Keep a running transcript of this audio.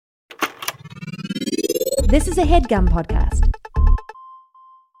This is a HeadGum podcast.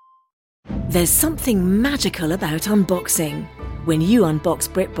 There's something magical about unboxing. When you unbox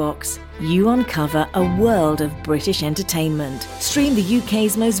BritBox, you uncover a world of British entertainment. Stream the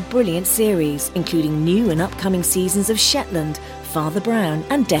UK's most brilliant series, including new and upcoming seasons of Shetland, Father Brown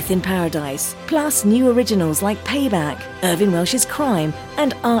and Death in Paradise. Plus new originals like Payback, Irving Welsh's Crime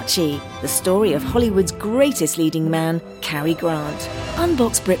and Archie, the story of Hollywood's greatest leading man, Cary Grant.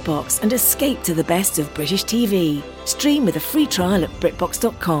 Unbox BritBox and escape to the best of British TV. Stream with a free trial at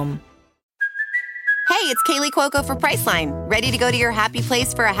BritBox.com. Hey, it's Kaylee Cuoco for Priceline. Ready to go to your happy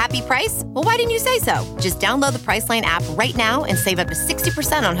place for a happy price? Well, why didn't you say so? Just download the Priceline app right now and save up to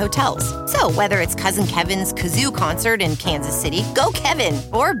 60% on hotels. So whether it's Cousin Kevin's Kazoo Concert in Kansas City, go Kevin,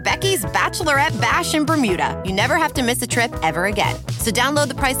 or Becky's Bachelorette Bash in Bermuda, you never have to miss a trip ever again. So download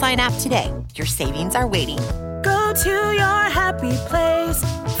the Priceline app today. Your savings are waiting. Go to your happy place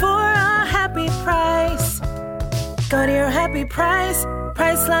for a happy price. Go to your happy price,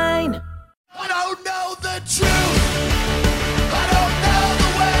 Priceline. I don't know the truth. I don't know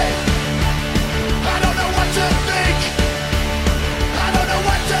the way. I don't know what to think. I don't know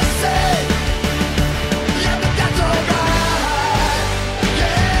what to say. Yeah, but that's alright.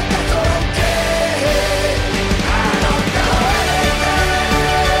 Yeah, that's okay. I don't know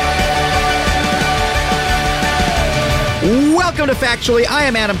anything. Welcome to Factually. I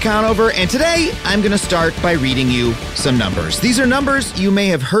am Adam Conover, and today I'm going to start by reading you some numbers. These are numbers you may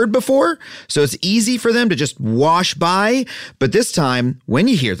have heard before, so it's easy for them to just wash by. But this time, when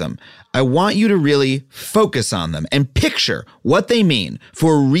you hear them, I want you to really focus on them and picture what they mean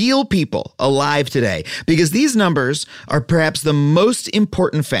for real people alive today, because these numbers are perhaps the most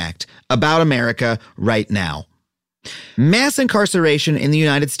important fact about America right now. Mass incarceration in the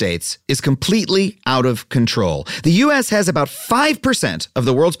United States is completely out of control. The U.S. has about 5% of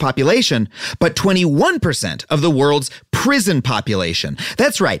the world's population, but 21% of the world's prison population.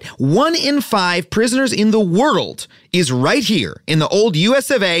 That's right. 1 in 5 prisoners in the world is right here in the old US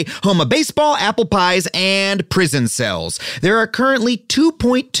of A, home of baseball, apple pies, and prison cells. There are currently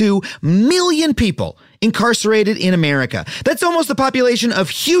 2.2 million people incarcerated in America. That's almost the population of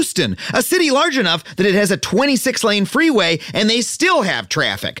Houston, a city large enough that it has a 26-lane freeway and they still have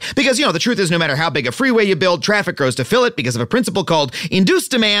traffic. Because, the truth is no matter how big a freeway you build, traffic grows to fill it because of a principle called induced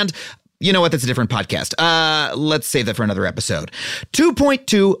demand. You know what? That's a different podcast. Let's save that for another episode.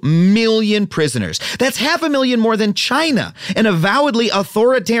 2.2 million prisoners. That's 500,000 more than China, an avowedly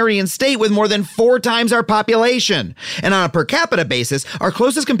authoritarian state with more than 4 times our population. And on a per capita basis, our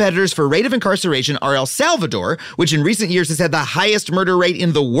closest competitors for rate of incarceration are El Salvador, which in recent years has had the highest murder rate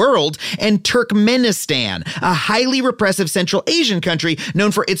in the world, and Turkmenistan, a highly repressive Central Asian country known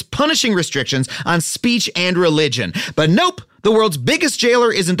for its punishing restrictions on speech and religion. But nope. The world's biggest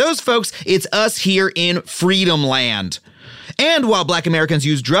jailer isn't those folks, it's us here in Freedom Land. And while Black Americans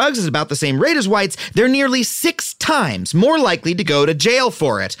use drugs at about the same rate as whites, they're nearly 6 times more likely to go to jail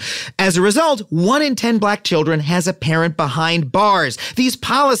for it. As a result, 1 in 10 Black children has a parent behind bars. These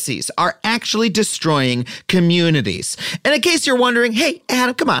policies are actually destroying communities. And in case you're wondering, hey,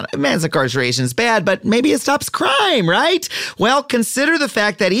 Adam, come on, mass incarceration is bad, but maybe it stops crime, right? Well, consider the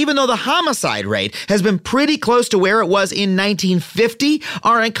fact that even though the homicide rate has been pretty close to where it was in 1950,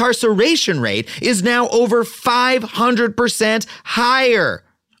 our incarceration rate is now over 500% higher.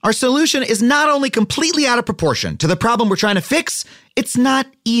 Our solution is not only completely out of proportion to the problem we're trying to fix, it's not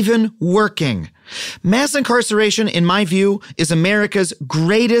even working. Mass incarceration, in my view, is America's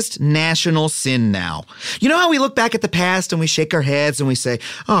greatest national sin now. You know how we look back at the past and we shake our heads and we say,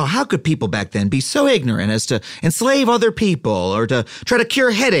 oh, how could people back then be so ignorant as to enslave other people or to try to cure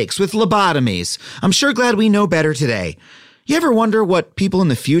headaches with lobotomies? I'm sure glad we know better today. You ever wonder what people in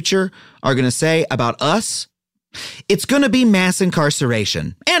the future are going to say about us? It's going to be mass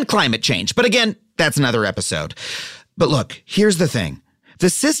incarceration and climate change. But again, that's another episode. But look, here's the thing. The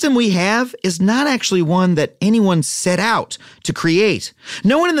system we have is not actually one that anyone set out to create.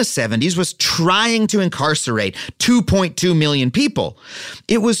 No one in the 70s was trying to incarcerate 2.2 million people.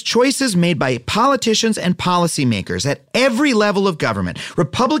 It was choices made by politicians and policymakers at every level of government,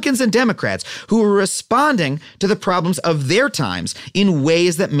 Republicans and Democrats, who were responding to the problems of their times in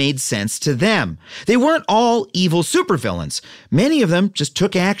ways that made sense to them. They weren't all evil supervillains. Many of them just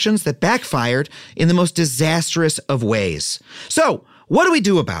took actions that backfired in the most disastrous of ways. So, what do we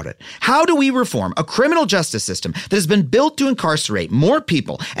do about it? How do we reform a criminal justice system that has been built to incarcerate more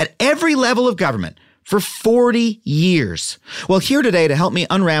people at every level of government for 40 years. Well, here today to help me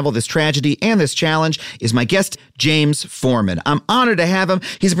unravel this tragedy and this challenge is my guest, James Forman. I'm honored to have him.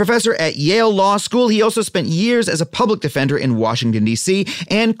 He's a professor at Yale Law School. He also spent years as a public defender in Washington, D.C.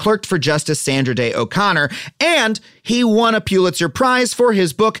 and clerked for Justice Sandra Day O'Connor. And he won a Pulitzer Prize for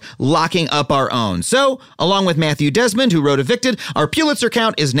his book, Locking Up Our Own. So, along with Matthew Desmond, who wrote Evicted, our Pulitzer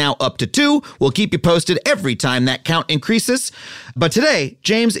count is now up to 2. We'll keep you posted every time that count increases. But today,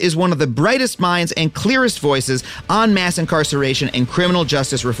 James is one of the brightest minds and clearest voices on mass incarceration and criminal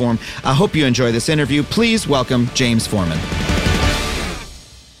justice reform. I hope you enjoy this interview. Please welcome James Forman.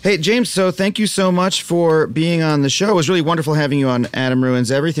 Hey, James, so thank you so much for being on the show. It was really wonderful having you on Adam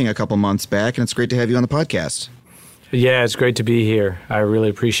Ruins Everything a couple months back, and it's great to have you on the podcast. Yeah, it's great to be here. I really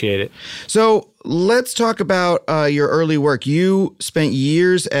appreciate it. So let's talk about your early work. You spent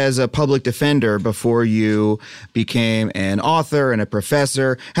years as a public defender before you became an author and a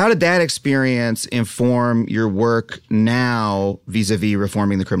professor. How did that experience inform your work now vis-a-vis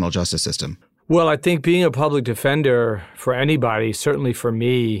reforming the criminal justice system? Well, I think being a public defender for anybody, certainly for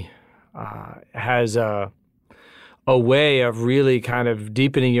me, has a way of really kind of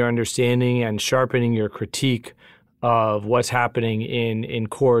deepening your understanding and sharpening your critique of what's happening in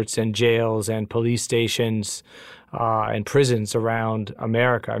courts and jails and police stations and prisons around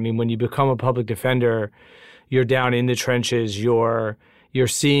America. I mean, when you become a public defender, you're down in the trenches. You're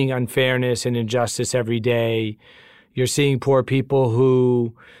seeing unfairness and injustice every day. You're seeing poor people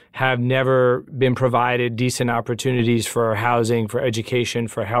who have never been provided decent opportunities for housing, for education,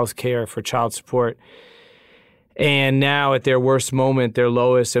 for health care, for child support. And now at their worst moment, their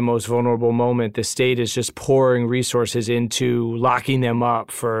lowest and most vulnerable moment, the state is just pouring resources into locking them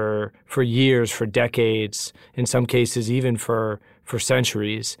up for years, for decades, in some cases even for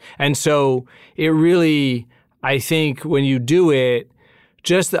centuries. And so it really, I think when you do it,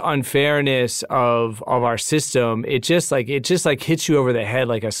 just the unfairness of our system, it just hits you over the head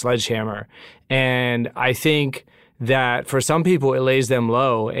like a sledgehammer. And I think that for some people it lays them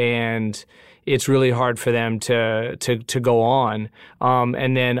low, and it's really hard for them to go on.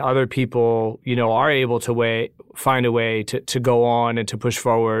 And then other people, are able to find a way to go on and to push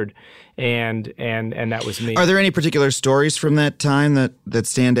forward. And that was me. Are there any particular stories from that time that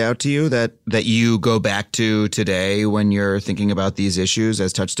stand out to you that you go back to today when you're thinking about these issues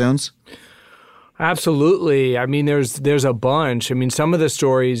as touchstones? Absolutely. I mean, there's a bunch. I mean, some of the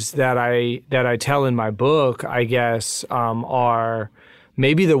stories that I tell in my book, I guess, are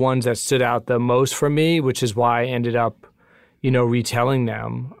maybe the ones that stood out the most for me, which is why I ended up, retelling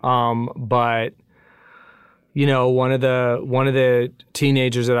them. But one of the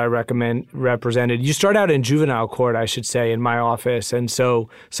teenagers that I represented, you start out in juvenile court, I should say, in my office. And so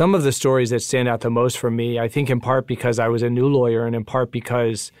some of the stories that stand out the most for me, I think in part because I was a new lawyer and in part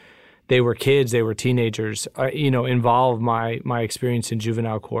because they were kids, they were teenagers, involved my experience in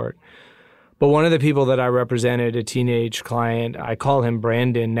juvenile court. But one of the people that I represented, a teenage client, I call him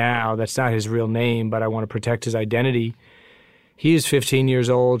Brandon now. That's not his real name, but I want to protect his identity. He is 15 years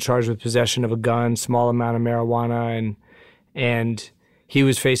old, charged with possession of a gun, small amount of marijuana, and he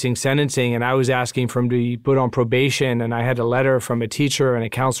was facing sentencing, and I was asking for him to be put on probation, and I had a letter from a teacher and a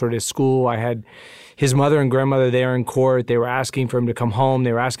counselor at his school. I had his mother and grandmother there in court. They were asking for him to come home.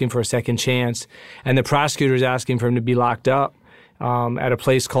 They were asking for a second chance, and the prosecutor was asking for him to be locked up at a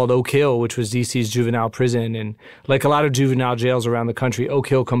place called Oak Hill, which was D.C.'s juvenile prison. And like a lot of juvenile jails around the country, Oak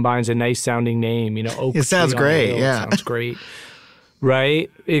Hill combines a nice-sounding name. Oak It sounds great, yeah. It sounds great,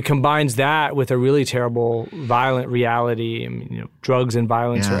 right? It combines that with a really terrible, violent reality. I mean, drugs and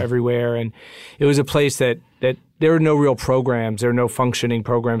violence are everywhere. And it was a place that there were no real programs. There were no functioning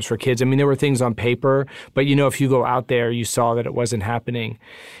programs for kids. I mean, there were things on paper, but if you go out there, you saw that it wasn't happening.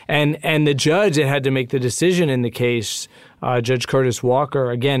 And the judge that had to make the decision in the case, Judge Curtis Walker,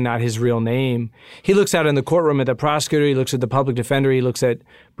 again, not his real name, he looks out in the courtroom at the prosecutor, he looks at the public defender, he looks at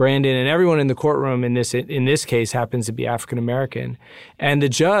Brandon, and everyone in the courtroom in this case happens to be African American. And the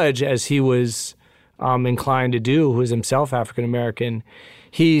judge, as he was inclined to do, who was himself African American,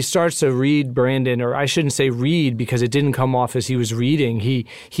 he starts to read Brandon, or I shouldn't say read because it didn't come off as he was reading.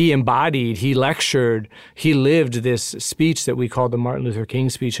 He embodied, he lectured, he lived this speech that we called the Martin Luther King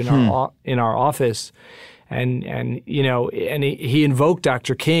speech in our office. And he invoked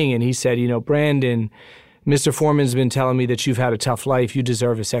Dr. King, and he said, Brandon, Mr. Forman's been telling me that you've had a tough life. You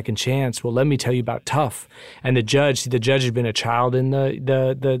deserve a second chance. Well, let me tell you about tough. And the judge had been a child in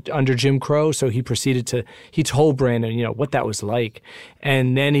the under Jim Crow, so he told Brandon, what that was like.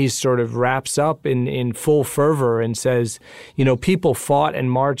 And then he sort of wraps up in full fervor and says, people fought and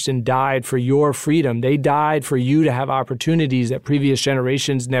marched and died for your freedom. They died for you to have opportunities that previous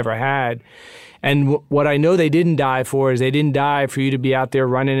generations never had. And what I know they didn't die for is they didn't die for you to be out there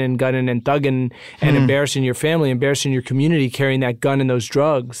running and gunning and thugging and embarrassing your family, embarrassing your community, carrying that gun and those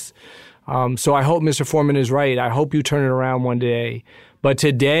drugs. So I hope Mr. Forman is right. I hope you turn it around one day. But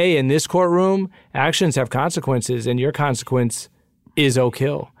today in this courtroom, actions have consequences, and your consequence is Oak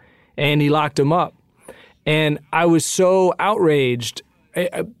Hill. And he locked him up. And I was so outraged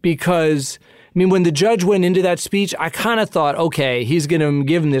because, I mean, when the judge went into that speech, I kind of thought, okay, he's going to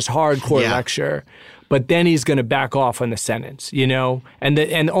give him this hardcore lecture, but then he's going to back off on the sentence, you know?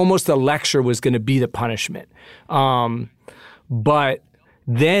 And almost the lecture was going to be the punishment. But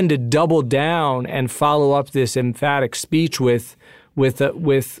then to double down and follow up this emphatic speech with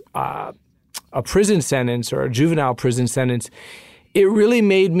a prison sentence or a juvenile prison sentence, it really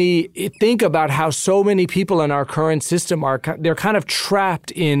made me think about how so many people in our current system they're kind of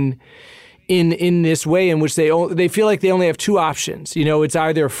trapped in this way in which they feel like they only have two options. You know, it's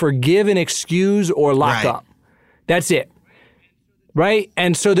either forgive and excuse or lock up. That's it. Right?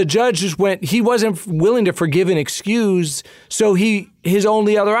 And so the judge just he wasn't willing to forgive and excuse, so his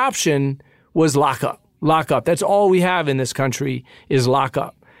only other option was lock up. Lock up. That's all we have in this country is lock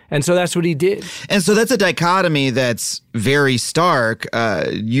up. And so that's what he did. And so that's a dichotomy that's very stark.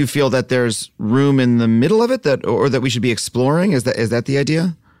 You feel that there's room in the middle of it or that we should be exploring? Is that the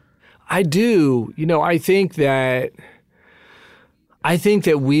idea? I do. You know, I think that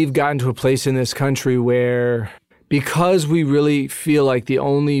we've gotten to a place in this country where, because we really feel like the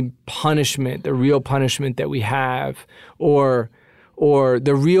only punishment, the real punishment that we have, or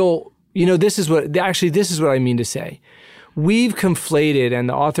the real, you know, this is what I mean to say. We've conflated, and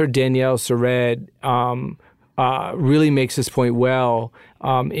the author Danielle Sered really makes this point well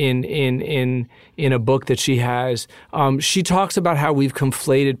in a book that she has. She talks about how we've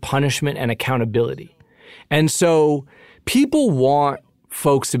conflated punishment and accountability. And so people want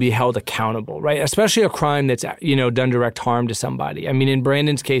folks to be held accountable, right? Especially a crime that's, you know, done direct harm to somebody. I mean, in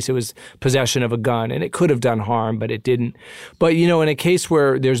Brandon's case, it was possession of a gun, and it could have done harm, but it didn't. But, you know, in a case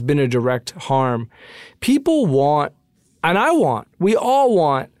where there's been a direct harm, people want, and we all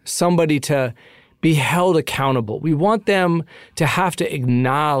want somebody to be held accountable. We want them to have to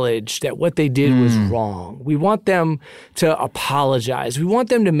acknowledge that what they did was wrong. We want them to apologize. We want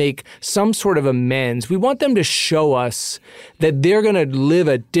them to make some sort of amends. We want them to show us that they're going to live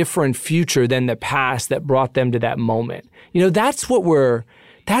a different future than the past that brought them to that moment. You know, that's what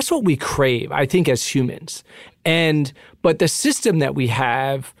we crave, I think, as humans. But the system that we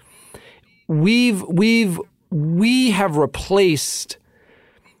have, we've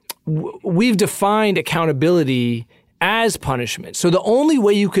defined accountability as punishment. So the only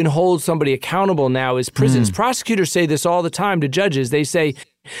way you can hold somebody accountable now is prisons. Prosecutors say this all the time to judges. They say,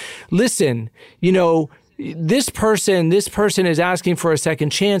 listen, you know, this person is asking for a second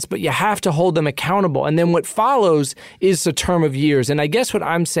chance, but you have to hold them accountable. And then what follows is a term of years. And I guess what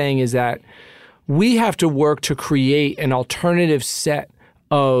I'm saying is that we have to work to create an alternative set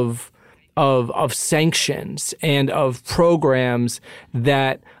of sanctions and of programs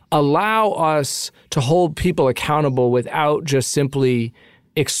that allow us to hold people accountable without just simply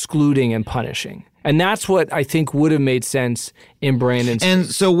excluding and punishing. And that's what I think would have made sense in Brandon's case. And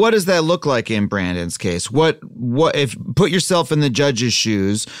so what does that look like in Brandon's case? What if put yourself in the judge's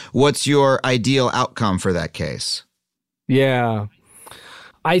shoes, what's your ideal outcome for that case? Yeah.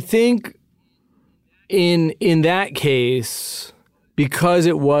 I think in that case, because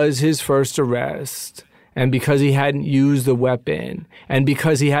it was his first arrest, and because he hadn't used the weapon, and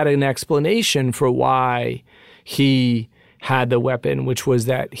because he had an explanation for why he had the weapon, which was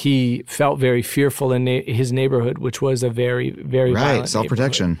that he felt very fearful in his neighborhood, which was a very, very violent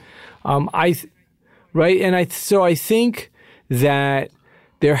self-protection. So I think that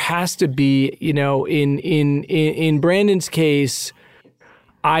there has to be, you know, in Brandon's case,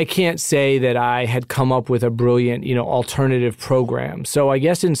 I can't say that I had come up with a brilliant, you know, alternative program. So I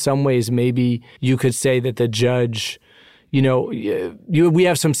guess in some ways, maybe you could say that the judge, you know, we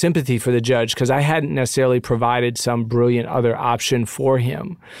have some sympathy for the judge because I hadn't necessarily provided some brilliant other option for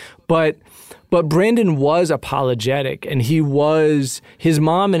him. But Brandon was apologetic, and his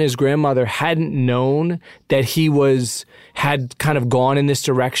mom and his grandmother hadn't known that he had kind of gone in this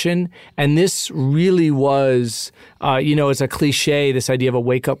direction. And this really was, it's a cliche, this idea of a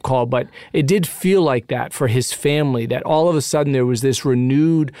wake-up call, but it did feel like that for his family, that all of a sudden there was this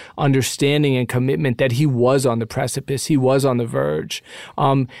renewed understanding and commitment that he was on the precipice, he was on the verge.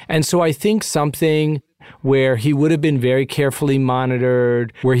 And so I think something where he would have been very carefully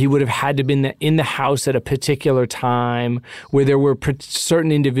monitored, where he would have had to be in the house at a particular time, where there were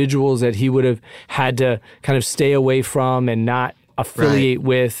certain individuals that he would have had to kind of stay away from and not affiliate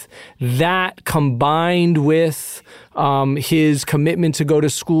with. That combined with his commitment to go to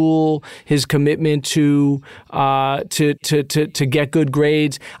school, his commitment to get good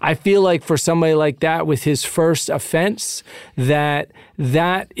grades. I feel like for somebody like that with his first offense, that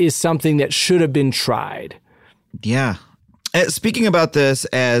is something that should have been tried. Yeah. Speaking about this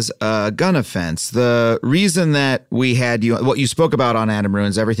as a gun offense, the reason that we had you, what you spoke about on Adam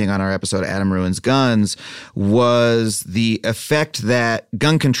Ruins Everything on our episode Adam Ruins Guns, was the effect that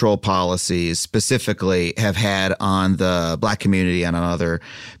gun control policies specifically have had on the Black community and on other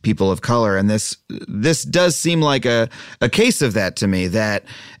people of color. And this does seem like a case of that to me, that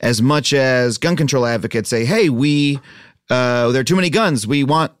as much as gun control advocates say, hey, there are too many guns, we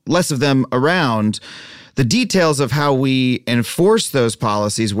want less of them around, the details of how we enforce those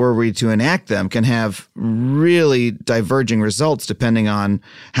policies, were we to enact them, can have really diverging results depending on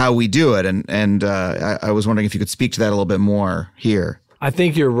how we do it. And I was wondering if you could speak to that a little bit more here. I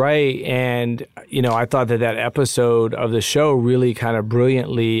think you're right. And, I thought that episode of the show really kind of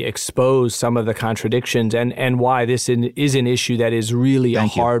brilliantly exposed some of the contradictions and why this is an issue that is really a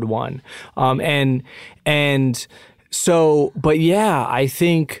hard one. But yeah, I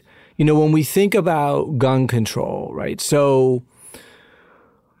think, when we think about gun control, right? So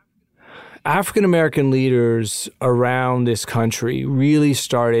African-American leaders around this country really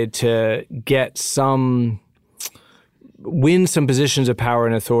started to win some positions of power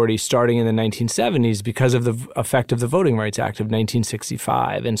and authority starting in the 1970s because of the effect of the Voting Rights Act of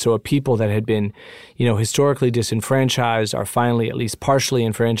 1965. And so a people that had been, historically disenfranchised are finally at least partially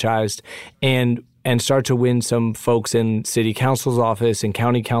enfranchised and start to win some folks in city council's office and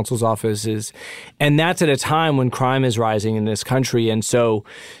county council's offices. And that's at a time when crime is rising in this country. And so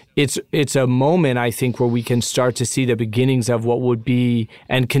it's a moment, I think, where we can start to see the beginnings of what would be,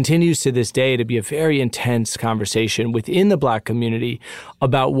 and continues to this day to be, a very intense conversation within the Black community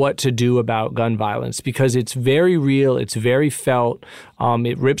about what to do about gun violence, because it's very real, it's very felt,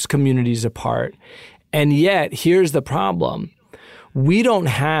 it rips communities apart. And yet, here's the problem. We don't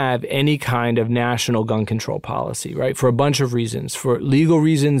have any kind of national gun control policy, right? For a bunch of reasons. For legal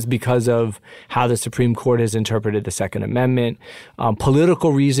reasons, because of how the Supreme Court has interpreted the Second Amendment.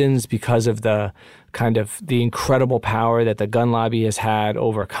 Political reasons, because of the incredible power that the gun lobby has had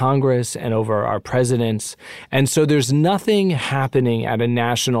over Congress and over our presidents. And so there's nothing happening at a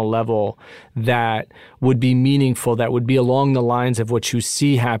national level that would be meaningful, that would be along the lines of what you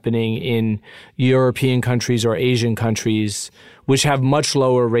see happening in European countries or Asian countries, which have much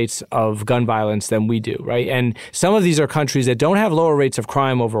lower rates of gun violence than we do, right? And some of these are countries that don't have lower rates of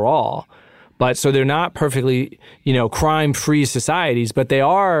crime overall, but so they're not perfectly, crime-free societies, but they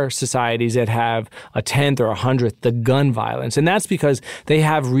are societies that have a 10th or 100th the gun violence. And that's because they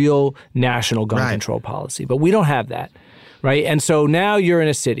have real national gun control policy. But we don't have that, right? And so now you're in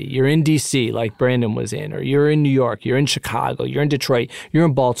a city. You're in D.C., like Brandon was in, or you're in New York, you're in Chicago, you're in Detroit, you're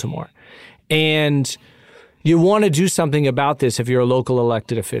in Baltimore. And you want to do something about this if you're a local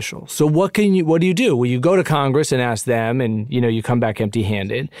elected official. So what do you do? Well, you go to Congress and ask them, and you come back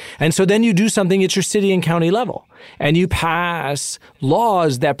empty-handed. And so then you do something at your city and county level. And you pass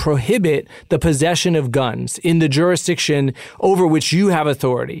laws that prohibit the possession of guns in the jurisdiction over which you have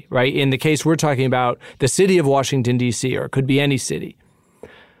authority, right? In the case we're talking about, the city of Washington, D.C., or it could be any city.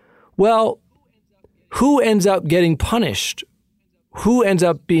 Well, who ends up getting punished? Who ends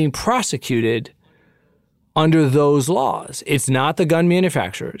up being prosecuted under those laws? It's not the gun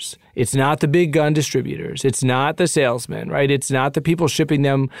manufacturers. It's not the big gun distributors. It's not the salesmen, right? It's not the people shipping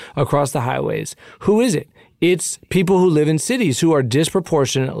them across the highways. Who is it? It's people who live in cities who are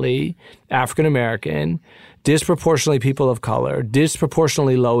disproportionately African American, disproportionately people of color,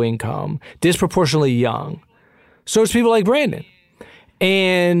 disproportionately low income, disproportionately young. So it's people like Brandon.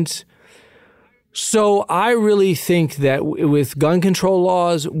 And so I really think that with gun control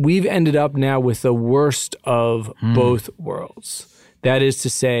laws, we've ended up now with the worst of both worlds. That is to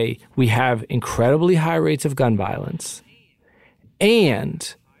say, we have incredibly high rates of gun violence,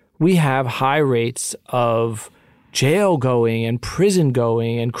 and we have high rates of jail going and prison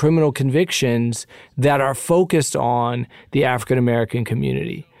going and criminal convictions that are focused on the African American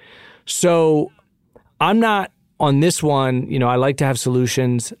community. So I'm not on this one, I like to have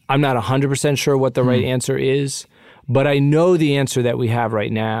solutions. I'm not 100% sure what the right answer is, but I know the answer that we have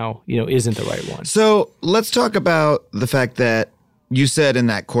right now, isn't the right one. So let's talk about the fact that you said in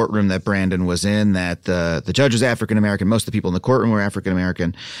that courtroom that Brandon was in that the judge was African-American. Most of the people in the courtroom were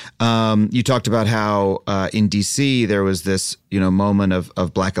African-American. You talked about how in D.C. there was this moment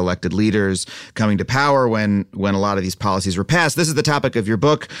of Black elected leaders coming to power when a lot of these policies were passed. This is the topic of your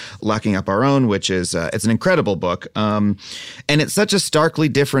book, Locking Up Our Own, which is it's an incredible book. And it's such a starkly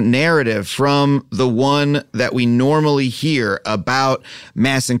different narrative from the one that we normally hear about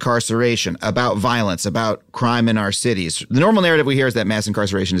mass incarceration, about violence, about crime in our cities. The normal narrative we hear is that mass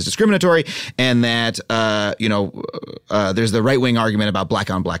incarceration is discriminatory and that, there's the right-wing argument about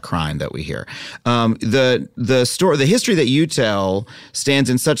black-on-black crime that we hear. The history that you tell stands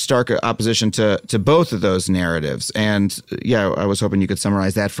in such stark opposition to both of those narratives. And I was hoping you could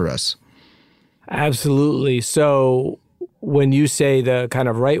summarize that for us. Absolutely. So when you say the kind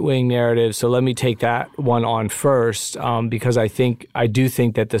of right-wing narrative, so let me take that one on first, because I do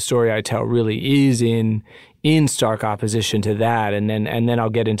think that the story I tell really is in stark opposition to that, and then I'll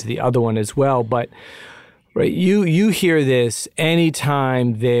get into the other one as well. But right, you hear this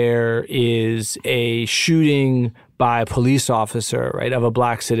anytime there is a shooting by a police officer, right, of a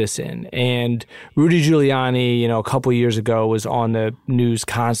black citizen. And Rudy Giuliani, a couple of years ago was on the news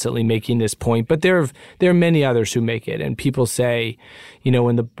constantly making this point, but there are many others who make it. And people say,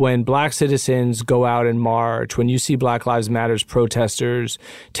 when black citizens go out and march, when you see Black Lives Matters protesters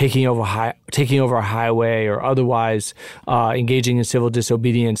taking over a highway or otherwise engaging in civil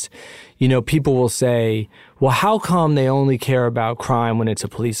disobedience, people will say, well, how come they only care about crime when it's a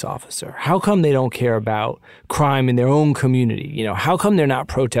police officer? How come they don't care about crime in their own community? How come they're not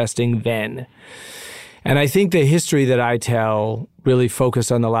protesting then? And I think the history that I tell really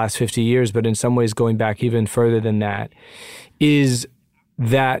focused on the last 50 years, but in some ways going back even further than that, is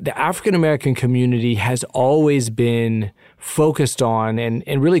that the African-American community has always been focused on and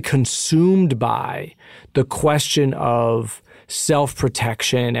really consumed by the question of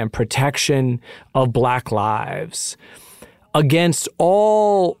self-protection and protection of Black lives against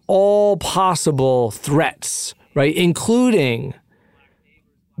all possible threats, right, including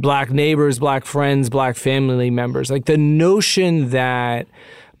Black neighbors, Black friends, Black family members. Like the notion that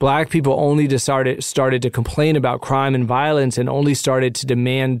Black people only started to complain about crime and violence and only started to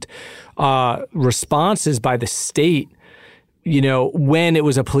demand responses by the state, when it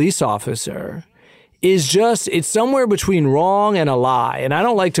was a police officer, it's somewhere between wrong and a lie. And I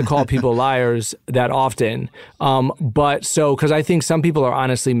don't like to call people liars that often. Because I think some people are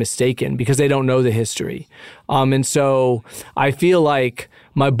honestly mistaken because they don't know the history. And so I feel like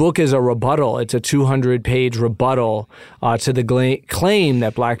my book is a rebuttal. It's a 200-page rebuttal to the claim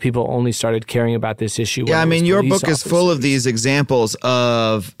that Black people only started caring about this issue. Your book is full of these examples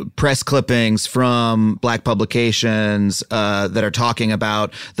of press clippings from Black publications that are talking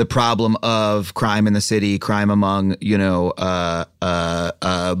about the problem of crime in the city, crime among,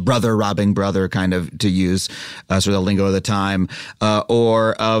 brother robbing brother, kind of to use sort of the lingo of the time,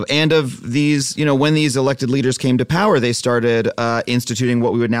 and of these, when these elected leaders came to power, they started instituting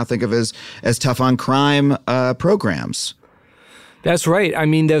what we would now think of as tough on crime programs. That's right. I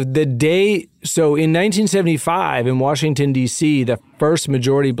mean, so in 1975 in Washington, D.C., the first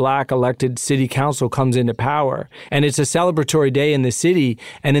majority Black elected city council comes into power. And it's a celebratory day in the city.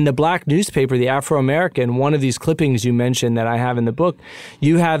 And in the Black newspaper, the Afro-American, one of these clippings you mentioned that I have in the book,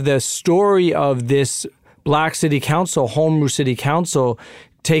 you have the story of this Black city council, Home Rule City Council,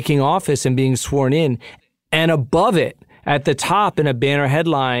 taking office and being sworn in. And above it, at the top in a banner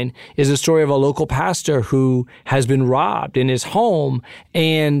headline, is a story of a local pastor who has been robbed in his home.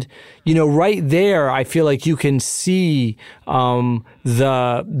 And, right there, I feel like you can see the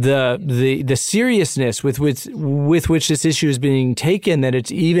seriousness with which this issue is being taken, that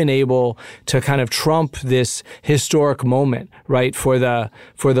it's even able to kind of trump this historic moment, right, for the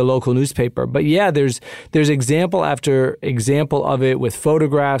local newspaper. But yeah, there's example after example of it with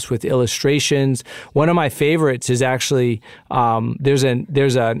photographs, with illustrations. One of my favorites is actually there's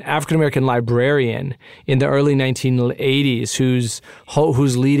an African American librarian in the early 1980s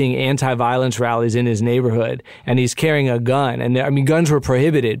who's leading anti-violence rallies in his neighborhood, and he's carrying a gun. And guns were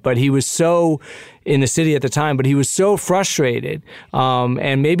prohibited, but he was so in the city at the time, but he was so frustrated.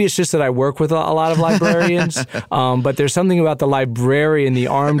 And maybe it's just that I work with a lot of librarians, but there's something about the librarian, the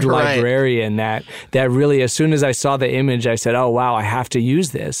armed right. librarian that really, as soon as I saw the image, I said, oh, wow, I have to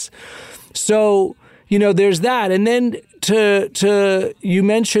use this. So, there's that. And then you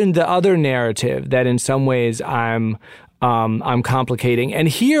mentioned the other narrative that in some ways I'm complicating. And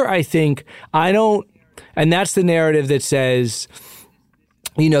here I think and that's the narrative that says,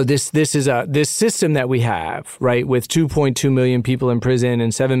 this system that we have, right, with 2.2 million people in prison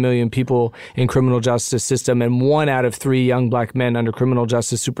and 7 million people in criminal justice system and 1 out of 3 young Black men under criminal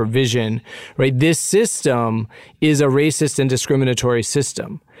justice supervision, right? This system is a racist and discriminatory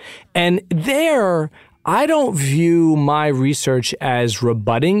system. And there, I don't view my research as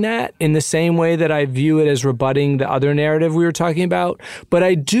rebutting that in the same way that I view it as rebutting the other narrative we were talking about, but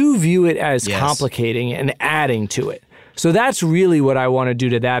I do view it as complicating and adding to it. So that's really what I want to do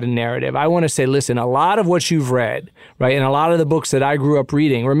to that narrative. I want to say, listen, a lot of what you've read, right, and a lot of the books that I grew up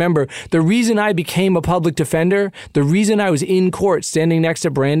reading, remember, the reason I became a public defender, the reason I was in court standing next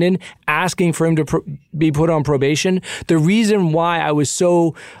to Brandon asking for him to be put on probation, the reason why I was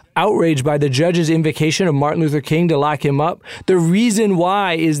so outraged by the judge's invocation of Martin Luther King to lock him up. The reason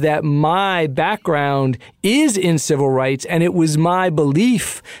why is that my background is in civil rights, and it was my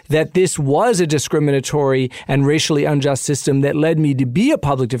belief that this was a discriminatory and racially unjust system that led me to be a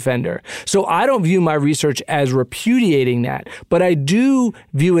public defender. So I don't view my research as repudiating that, but I do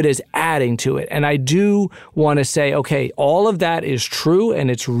view it as adding to it. And I do want to say, okay, all of that is true and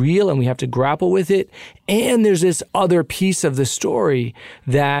it's real and we have to grapple with it. And there's this other piece of the story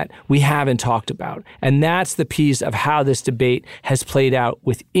that we haven't talked about. And that's the piece of how this debate has played out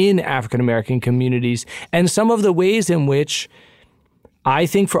within African-American communities and some of the ways in which I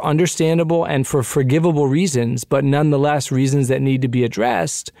think for understandable and for forgivable reasons, but nonetheless reasons that need to be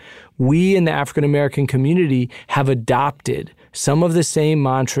addressed, we in the African-American community have adopted some of the same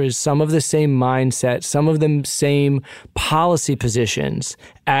mantras, some of the same mindset, some of the same policy positions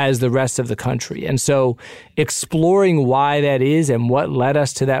as the rest of the country. And so exploring why that is and what led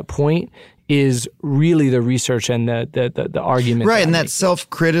us to that point is really the research and the argument. Right, and that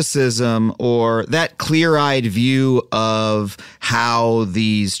self-criticism or that clear-eyed view of how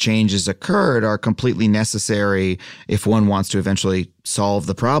these changes occurred are completely necessary if one wants to eventually solve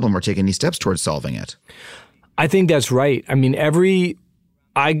the problem or take any steps towards solving it. I think that's right. I mean,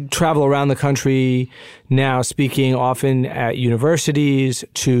 I travel around the country now speaking often at universities,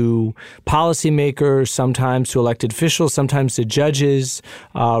 to policymakers, sometimes to elected officials, sometimes to judges,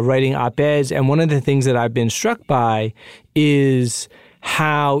 writing op-eds. And one of the things that I've been struck by is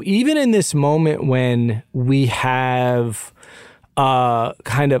how even in this moment when we have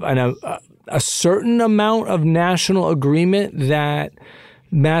kind of a certain amount of national agreement that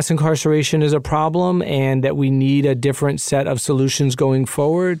mass incarceration is a problem and that we need a different set of solutions going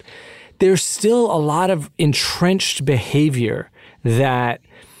forward, there's still a lot of entrenched behavior that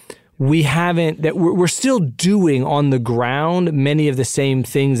we're still doing on the ground many of the same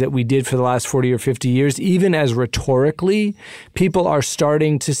things that we did for the last 40 or 50 years, even as rhetorically people are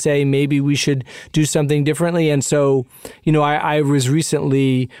starting to say maybe we should do something differently. And so, I was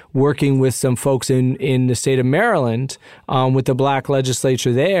recently working with some folks in the state of Maryland with the black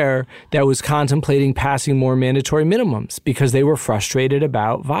legislature there that was contemplating passing more mandatory minimums because they were frustrated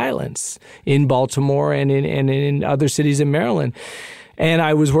about violence in Baltimore and in other cities in Maryland. And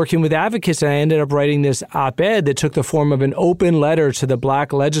I was working with advocates, and I ended up writing this op-ed that took the form of an open letter to the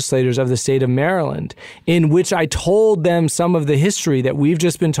black legislators of the state of Maryland, in which I told them some of the history that we've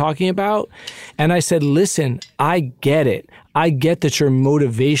just been talking about. And I said, listen, I get it. I get that your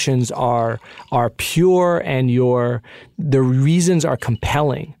motivations are pure and the reasons are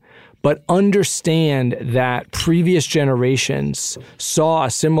compelling. But understand that previous generations saw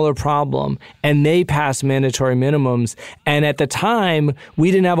a similar problem and they passed mandatory minimums. And at the time, we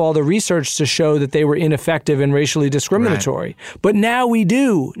didn't have all the research to show that they were ineffective and racially discriminatory. Right. But now we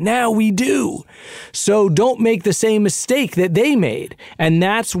do. So don't make the same mistake that they made. And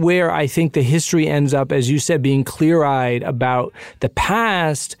that's where I think the history ends up, as you said, being clear-eyed about the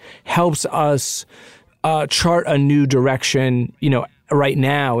past helps us chart a new direction, right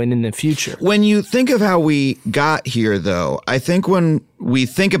now and in the future. When you think of how we got here, though, I think when we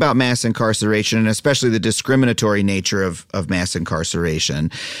think about mass incarceration, and especially the discriminatory nature of mass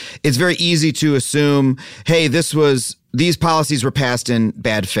incarceration, it's very easy to assume, hey, these policies were passed in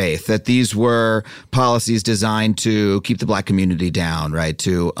bad faith, that these were policies designed to keep the black community down, right,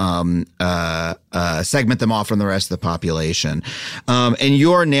 to segment them off from the rest of the population. And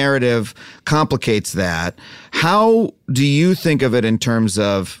your narrative complicates that. How do you think of it in terms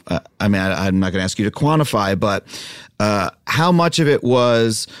of, I'm not going to ask you to quantify, but how much of it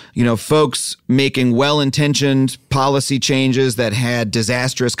was, folks making well-intentioned policy changes that had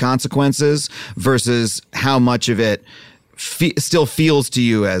disastrous consequences versus how much of it still feels to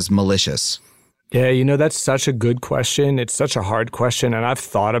you as malicious? Yeah, that's such a good question. It's such a hard question, and I've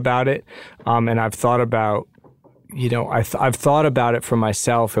thought about it, and I've thought about, I've thought about it for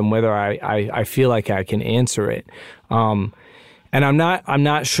myself and whether I feel like I can answer it. And I'm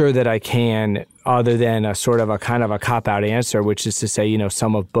not sure that I can, other than a sort of a kind of a cop-out answer, which is to say,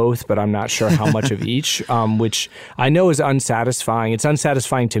 some of both, but I'm not sure how much of each, which I know is unsatisfying. It's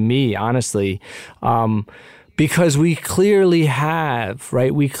unsatisfying to me, honestly, Because we clearly have,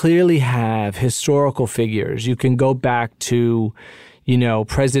 right? We clearly have historical figures. You can go back to,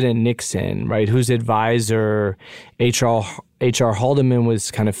 President Nixon, right? Whose advisor, H.R. Haldeman,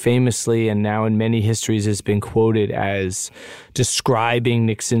 was kind of famously, and now in many histories has been quoted as describing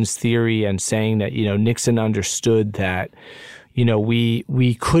Nixon's theory and saying that, Nixon understood that,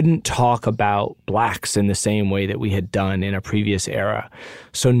 we couldn't talk about blacks in the same way that we had done in a previous era.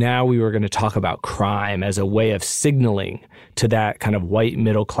 So now we were going to talk about crime as a way of signaling to that kind of white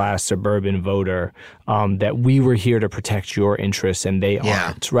middle-class suburban voter that we were here to protect your interests and they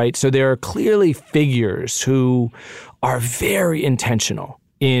aren't, right? So there are clearly figures who are very intentional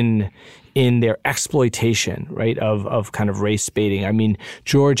in their exploitation, right, of kind of race baiting. I mean,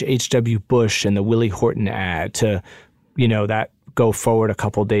 George H.W. Bush and the Willie Horton ad to that go forward a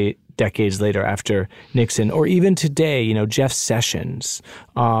couple decades later after Nixon, or even today, Jeff Sessions,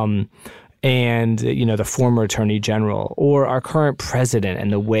 and, the former attorney general, or our current president,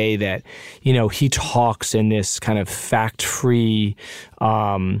 and the way that, he talks in this kind of fact-free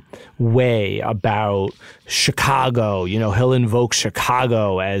way about Chicago. He'll invoke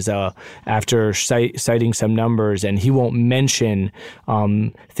Chicago as after citing some numbers, and he won't mention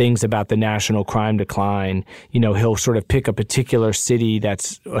things about the national crime decline. He'll sort of pick a particular city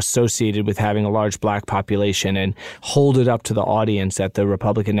that's associated with having a large black population and hold it up to the audience at the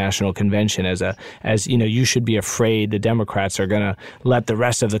Republican National Convention as you should be afraid the Democrats are going to let the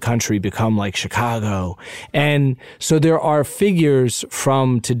rest of the country become like Chicago. And so there are figures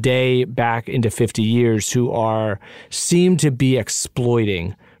from today back into 50 years who seem to be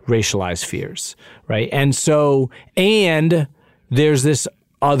exploiting racialized fears, right? And there's this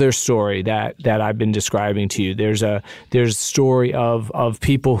other story that I've been describing to you. There's a story of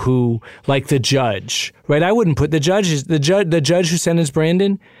people who, like the judge, right? I wouldn't put the judge who sentenced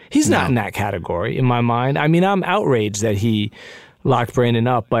Brandon. He's not in that category in my mind. I mean, I'm outraged that he locked Brandon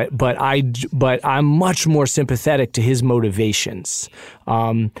up, but I'm much more sympathetic to his motivations.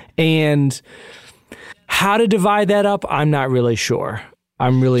 And how to divide that up, I'm not really sure.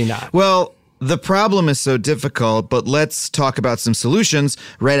 I'm really not. Well, the problem is so difficult, but let's talk about some solutions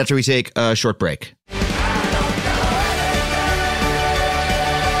right after we take a short break.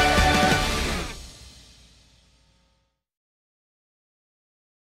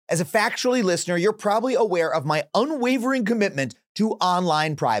 As a Factually listener, you're probably aware of my unwavering commitment to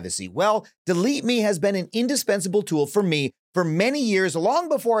online privacy. Well, Delete Me has been an indispensable tool for me for many years, long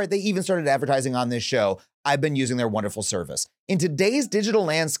before they even started advertising on this show. I've been using their wonderful service. In today's digital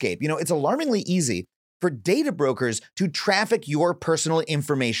landscape, it's alarmingly easy for data brokers to traffic your personal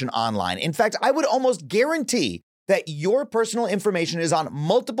information online. In fact, I would almost guarantee that your personal information is on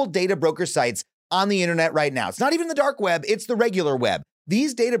multiple data broker sites on the internet right now. It's not even the dark web, it's the regular web.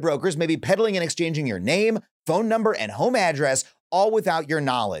 These data brokers may be peddling and exchanging your name, phone number, and home address, all without your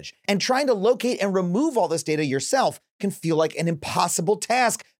knowledge. And trying to locate and remove all this data yourself can feel like an impossible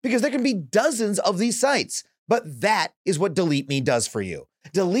task because there can be dozens of these sites. But that is what Delete Me does for you.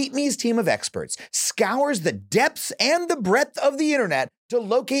 Delete Me's team of experts scours the depths and the breadth of the internet to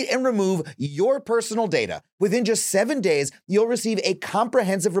locate and remove your personal data. Within just 7 days, you'll receive a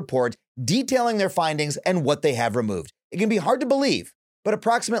comprehensive report detailing their findings and what they have removed. It can be hard to believe, but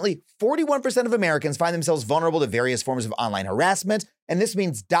approximately 41% of Americans find themselves vulnerable to various forms of online harassment, and this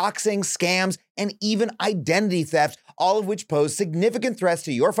means doxing, scams, and even identity theft, all of which pose significant threats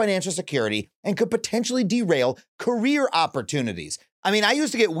to your financial security and could potentially derail career opportunities. I mean, I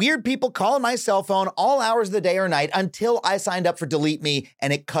used to get weird people calling my cell phone all hours of the day or night until I signed up for Delete Me,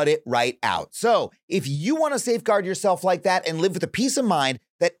 and it cut it right out. So if you want to safeguard yourself like that and live with the peace of mind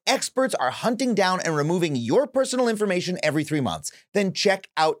that experts are hunting down and removing your personal information every 3 months, then check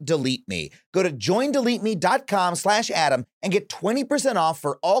out Delete Me. Go to joindeleteme.com/Adam and get 20% off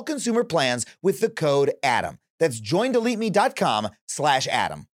for all consumer plans with the code Adam. That's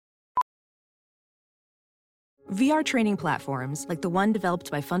joindeleteme.com/Adam. VR training platforms, like the one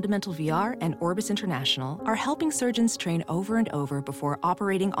developed by Fundamental VR and Orbis International, are helping surgeons train over and over before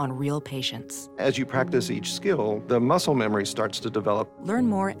operating on real patients. As you practice each skill, the muscle memory starts to develop. Learn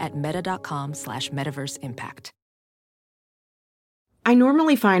more at meta.com/metaverseimpact. I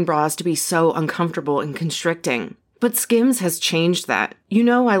normally find bras to be so uncomfortable and constricting, but Skims has changed that. You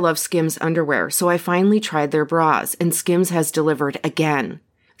know I love Skims underwear, so I finally tried their bras, and Skims has delivered again.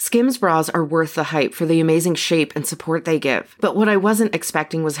 Skims bras are worth the hype for the amazing shape and support they give, but what I wasn't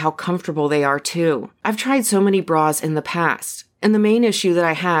expecting was how comfortable they are too. I've tried so many bras in the past, and the main issue that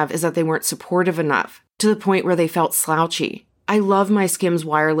I have is that they weren't supportive enough, to the point where they felt slouchy. I love my Skims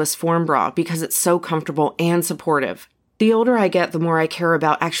wireless form bra because it's so comfortable and supportive. The older I get, the more I care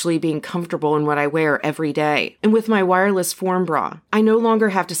about actually being comfortable in what I wear every day. And with my wireless Form bra, I no longer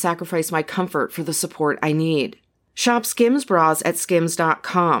have to sacrifice my comfort for the support I need. Shop Skims bras at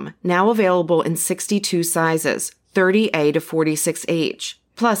skims.com, now available in 62 sizes, 30A to 46H.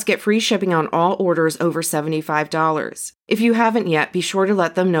 Plus, get free shipping on all orders over $75. If you haven't yet, be sure to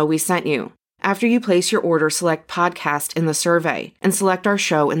let them know we sent you. After you place your order, select Podcast in the survey and select our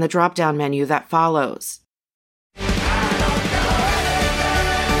show in the drop-down menu that follows.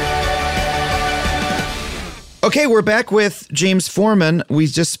 Okay, we're back with James Forman. We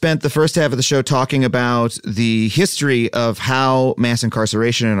just spent the first half of the show talking about the history of how mass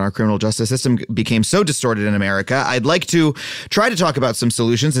incarceration in our criminal justice system became so distorted in America. I'd like to try to talk about some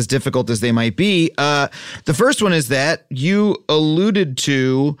solutions, as difficult as they might be. The first one is that you alluded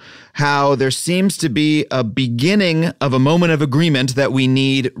to how there seems to be a beginning of a moment of agreement that we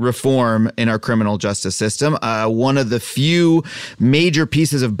need reform in our criminal justice system. One of the few major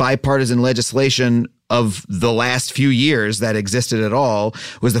pieces of bipartisan legislation of the last few years that existed at all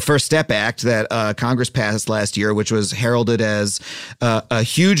was the First Step Act that Congress passed last year, which was heralded as a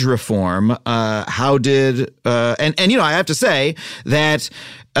huge reform. How did and I have to say that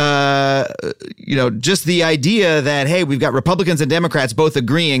just the idea that, hey, we've got Republicans and Democrats both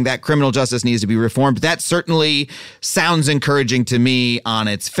agreeing that criminal justice needs to be reformed, that certainly sounds encouraging to me on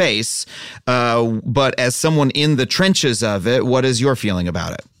its face. But as someone in the trenches of it, what is your feeling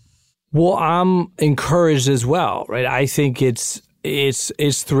about it? Well, I'm encouraged as well, right? I think it's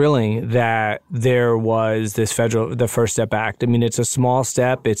thrilling that there was the First Step Act. I mean, it's a small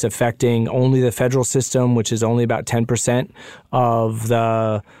step. It's affecting only the federal system, which is only about 10% of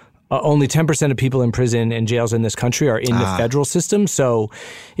the only 10% of people in prison and jails in this country are in the federal system. So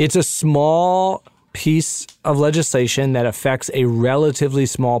it's a small piece of legislation that affects a relatively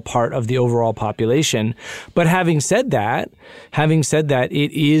small part of the overall population. But having said that,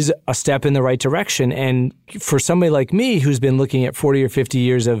 it is a step in the right direction. And for somebody like me who's been looking at 40 or 50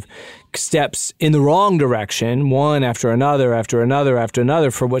 years of steps in the wrong direction, one after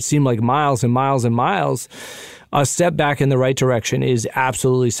another, for what seemed like miles and miles and miles, a step back in the right direction is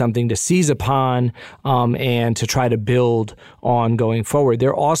absolutely something to seize upon and to try to build on going forward.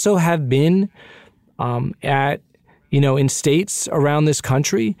 There also have been in states around this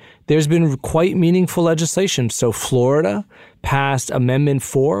country, there's been quite meaningful legislation. So Florida passed Amendment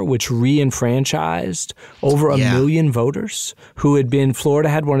 4, which re-enfranchised over a million voters who had been, Florida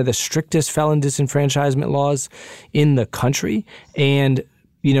had one of the strictest felon disenfranchisement laws in the country. And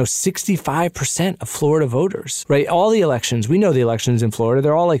 65% of Florida voters, right? All the elections, we know the elections in Florida,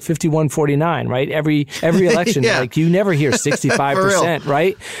 they're all like 51-49, right? Every election, like you never hear 65%,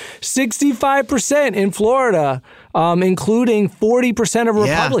 right? 65% in Florida, including 40% of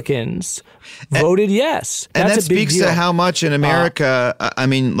Republicans voted yes. And That's that a big speaks deal. to how much in America, I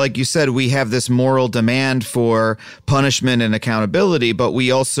mean, like you said, we have this moral demand for punishment and accountability, but we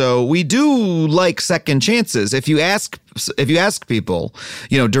do like second chances. If you ask people,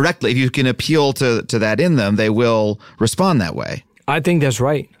 directly, if you can appeal to that in them, they will respond that way. I think that's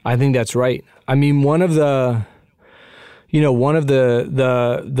right. I mean, one of the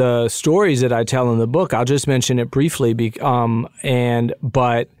stories that I tell in the book, I'll just mention it briefly,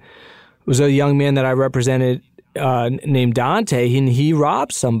 but it was a young man that I represented named Dante, and he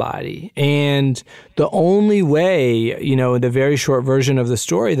robbed somebody. And the only way, the very short version of the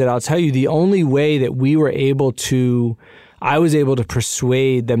story that I'll tell you, the only way that I was able to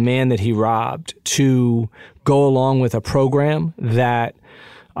persuade the man that he robbed to go along with a program that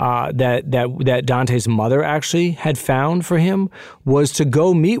Dante's mother actually had found for him was to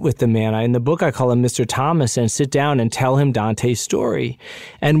go meet with the man. In the book, I call him Mr. Thomas, and sit down and tell him Dante's story.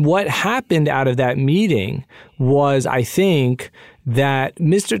 And what happened out of that meeting was, I think, that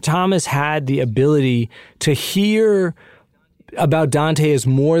Mr. Thomas had the ability to hear about Dante as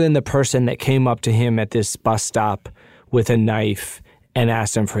more than the person that came up to him at this bus stop with a knife and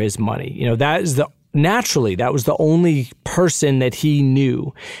asked him for his money. Naturally, that was the only person that he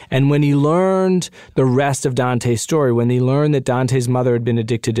knew. And when he learned the rest of Dante's story, when he learned that Dante's mother had been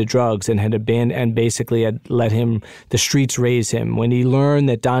addicted to drugs and had basically had let the streets raise him, when he learned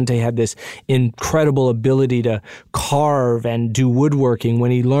that Dante had this incredible ability to carve and do woodworking,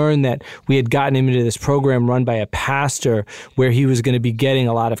 when he learned that we had gotten him into this program run by a pastor where he was going to be getting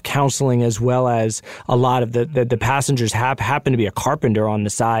a lot of counseling, as well as a lot of the passengers happened to be a carpenter on the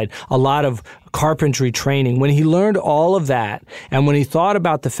side, a lot of carpentry training. When he learned all of that, and when he thought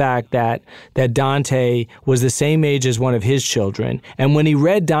about the fact that Dante was the same age as one of his children, and when he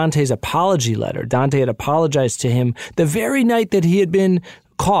read Dante's apology letter, Dante had apologized to him the very night that he had been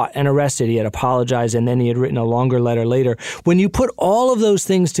caught and arrested. He had apologized, and then he had written a longer letter later. When you put all of those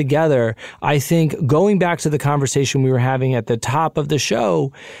things together, I think going back to the conversation we were having at the top of the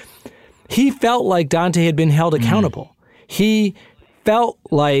show, he felt like Dante had been held accountable. He felt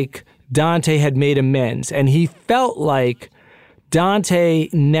like Dante had made amends, and he felt like Dante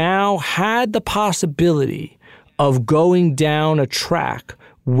now had the possibility of going down a track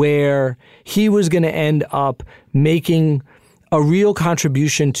where he was going to end up making a real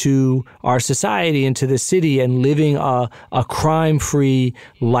contribution to our society and to the city and living a crime-free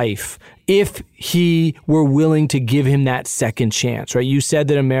life if he were willing to give him that second chance, right? You said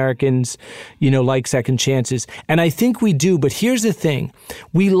that Americans, like second chances. And I think we do, but here's the thing.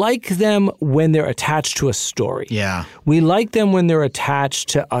 We like them when they're attached to a story. Yeah. We like them when they're attached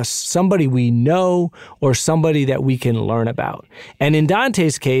to us, somebody we know or somebody that we can learn about. And in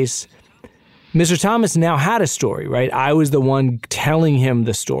Dante's case, Mr. Thomas now had a story, right? I was the one telling him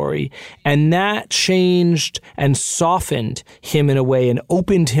the story, and that changed and softened him in a way and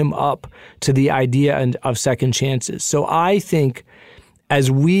opened him up to the idea of second chances. So I think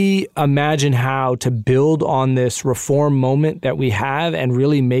as we imagine how to build on this reform moment that we have and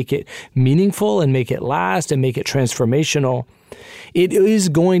really make it meaningful and make it last and make it transformational, it is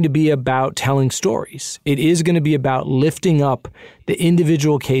going to be about telling stories. It is going to be about lifting up the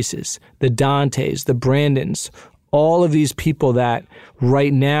individual cases, the Dantes, the Brandons, all of these people that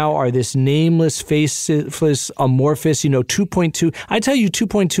right now are this nameless, faceless, amorphous, 2.2. I tell you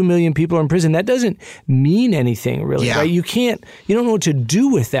 2.2 million people are in prison. That doesn't mean anything really, right? You don't know what to do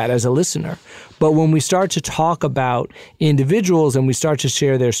with that as a listener. But when we start to talk about individuals and we start to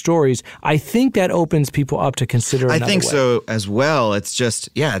share their stories, I think that opens people up to consider another way. I think so as well. It's just,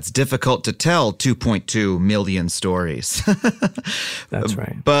 it's difficult to tell 2.2 million stories. That's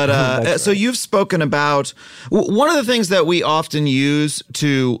right. But That's so right. You've spoken about one of the things that we often use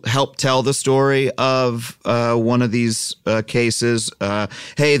to help tell the story of one of these cases.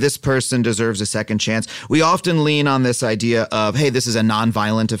 Hey, this person deserves a second chance. We often lean on this idea of, hey, this is a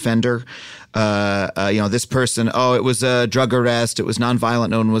nonviolent offender. This person, it was a drug arrest, it was nonviolent,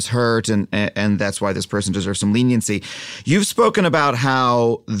 no one was hurt, and that's why this person deserves some leniency. You've spoken about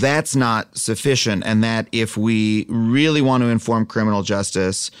how that's not sufficient, and that if we really want to inform criminal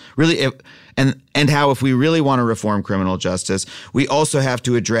justice, and how if we really want to reform criminal justice, we also have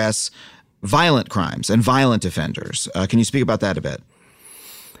to address violent crimes and violent offenders. Can you speak about that a bit?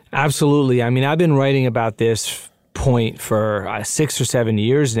 Absolutely. I mean, I've been writing about this point for 6 or 7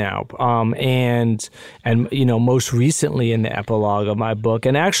 years now, and most recently in the epilogue of my book,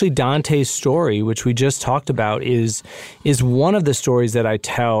 and actually Dante's story, which we just talked about, is one of the stories that I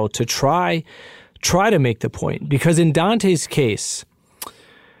tell to try to make the point, because in Dante's case,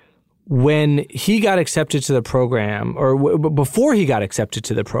 when he got accepted to the program, or before he got accepted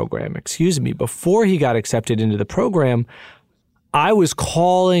into the program, I was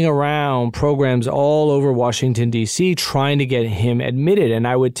calling around programs all over Washington, D.C., trying to get him admitted. And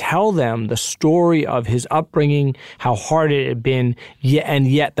I would tell them the story of his upbringing, how hard it had been, and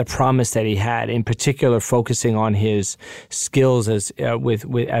yet the promise that he had, in particular focusing on his skills as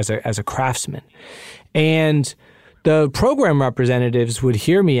a craftsman. And the program representatives would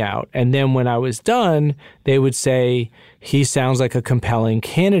hear me out. And then when I was done, they would say, he sounds like a compelling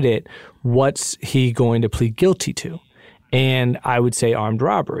candidate. What's he going to plead guilty to? And I would say armed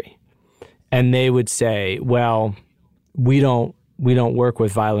robbery. And they would say, well, we don't work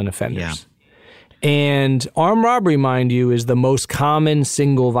with violent offenders. Yeah. And armed robbery, mind you, is the most common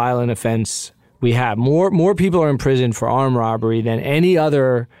single violent offense we have. More people are in prison for armed robbery than any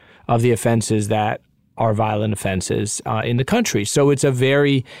other of the offenses that are violent offenses in the country. So it's a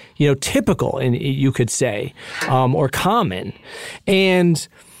very, typical, and you could say, or common. And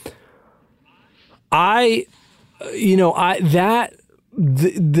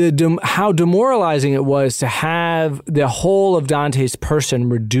how demoralizing it was to have the whole of Dante's person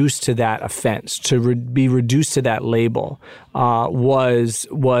reduced to that offense, to be reduced to that label, it was,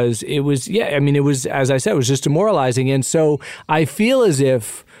 as I said, it was just demoralizing. And so I feel as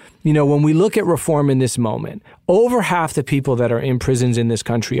if, when we look at reform in this moment, over half the people that are in prisons in this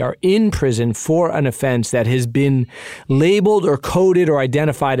country are in prison for an offense that has been labeled or coded or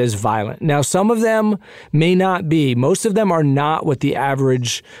identified as violent. Now, some of them may not be. Most of them are not what the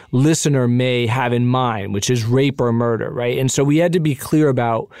average listener may have in mind, which is rape or murder, right? And so we had to be clear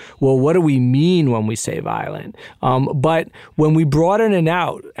about, well, what do we mean when we say violent? But when we broaden it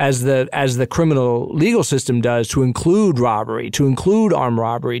out, as the criminal legal system does, to include robbery, to include armed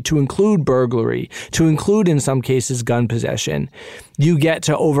robbery, to include burglary, to include, in some cases, gun possession, you get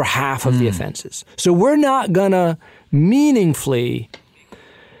to over half of the offenses. So we're not going to meaningfully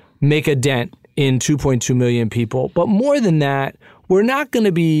make a dent in 2.2 million people. But more than that, we're not going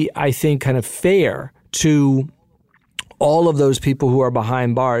to be, I think, kind of fair to all of those people who are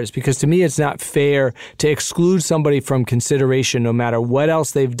behind bars, because to me, it's not fair to exclude somebody from consideration no matter what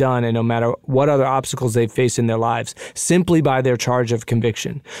else they've done and no matter what other obstacles they've faced in their lives, simply by their charge of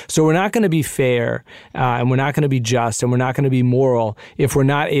conviction. So we're not going to be fair and we're not going to be just and we're not going to be moral if we're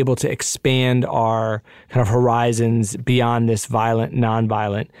not able to expand our kind of horizons beyond this violent,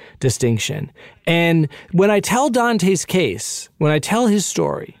 nonviolent distinction. And when I tell Dante's case, when I tell his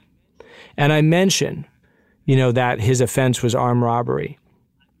story, and I mention that his offense was armed robbery.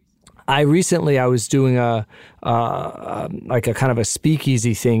 I was doing a kind of a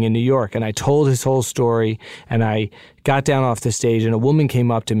speakeasy thing in New York, and I told his whole story, and I got down off the stage, and a woman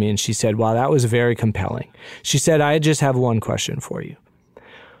came up to me, and she said, "Wow, that was very compelling." She said, "I just have one question for you."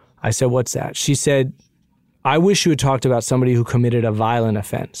 I said, "What's that?" She said, "I wish you had talked about somebody who committed a violent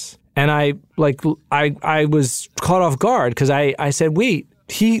offense." And I was caught off guard because I said, "Wait,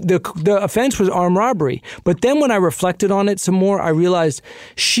 the offense was armed robbery." But then when I reflected on it some more, I realized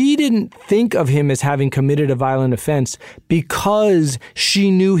she didn't think of him as having committed a violent offense because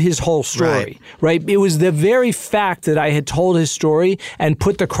she knew his whole story, right? It was the very fact that I had told his story and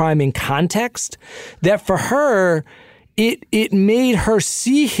put the crime in context that for her, it made her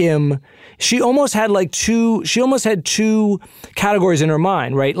see him. She almost had two categories in her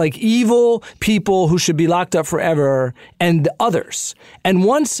mind, right? Like evil people who should be locked up forever and others. And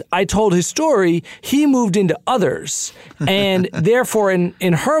once I told his story, he moved into others. And therefore,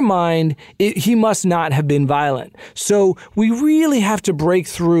 in her mind, he must not have been violent. So we really have to break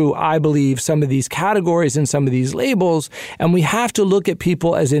through, I believe, some of these categories and some of these labels. And we have to look at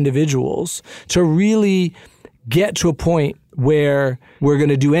people as individuals to really get to a point where we're going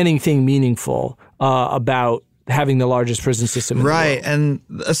to do anything meaningful about having the largest prison system in the world. And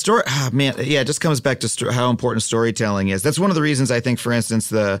a story, it just comes back to how important storytelling is. That's one of the reasons I think, for instance,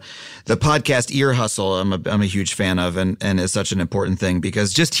 the podcast Ear Hustle, I'm a huge fan of, and is such an important thing,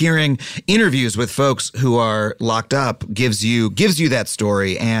 because just hearing interviews with folks who are locked up gives you that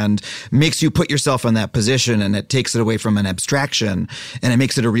story and makes you put yourself in that position, and it takes it away from an abstraction and it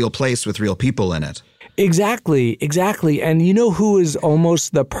makes it a real place with real people in it. Exactly. And you know who is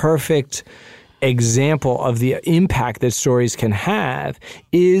almost the perfect example of the impact that stories can have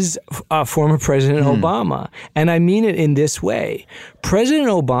is former President Obama. And I mean it in this way. President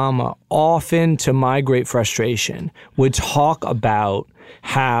Obama often, to my great frustration, would talk about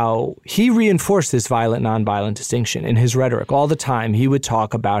how he reinforced this violent, nonviolent distinction in his rhetoric all the time. He would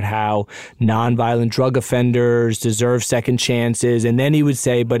talk about how nonviolent drug offenders deserve second chances. And then he would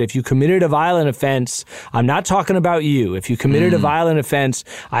say, but if you committed a violent offense, I'm not talking about you. If you committed a violent offense,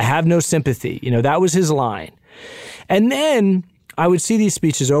 I have no sympathy. That was his line. And then I would see these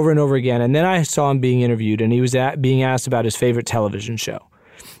speeches over and over again. And then I saw him being interviewed, and he was being asked about his favorite television show.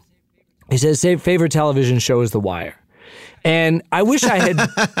 He says his favorite television show is The Wire. And I wish I had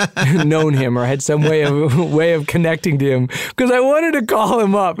known him or had some way of connecting to him, because I wanted to call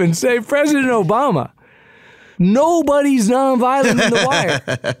him up and say, President Obama, nobody's nonviolent in The Wire.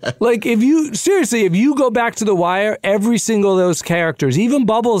 Like, if you go back to The Wire, every single of those characters, even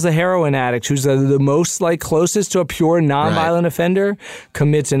Bubbles, the heroin addict, who's the most closest to a pure nonviolent offender,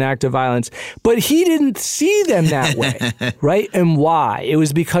 commits an act of violence. But he didn't see them that way, right? And why? It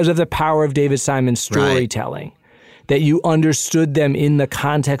was because of the power of David Simon's storytelling. Right. That you understood them in the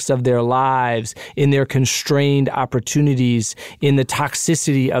context of their lives, in their constrained opportunities, in the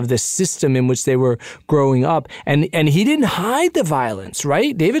toxicity of the system in which they were growing up. And he didn't hide the violence,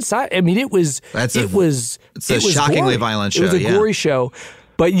 right? David Simon, I mean, it was a shockingly violent show. It was a gory show,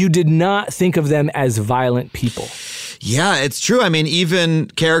 but you did not think of them as violent people. Yeah, it's true. I mean, even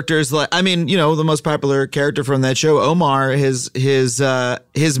characters like, the most popular character from that show, Omar, his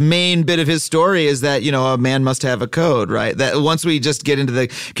main bit of his story is that, a man must have a code, right? That once we just get into the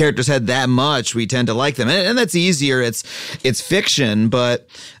character's head that much, we tend to like them. And that's easier. It's fiction, but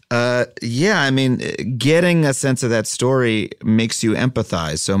getting a sense of that story makes you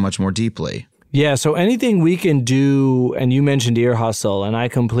empathize so much more deeply. Yeah, so anything we can do, and you mentioned Ear Hustle, and I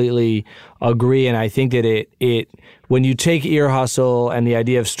completely agree, and I think that it when you take Ear Hustle and the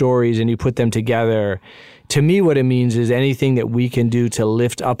idea of stories and you put them together, to me what it means is anything that we can do to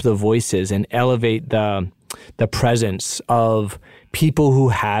lift up the voices and elevate the presence of people who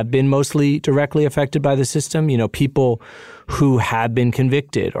have been mostly directly affected by the system, people who have been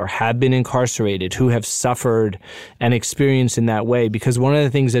convicted or have been incarcerated, who have suffered an experience in that way. Because one of the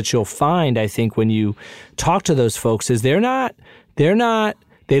things that you'll find, I think, when you talk to those folks is they're not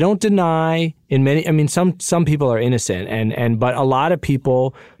They don't deny some people are innocent but a lot of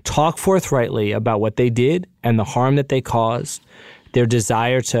people talk forthrightly about what they did and the harm that they caused, their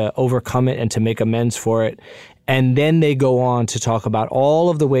desire to overcome it and to make amends for it. And then they go on to talk about all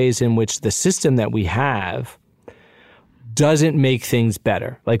of the ways in which the system that we have doesn't make things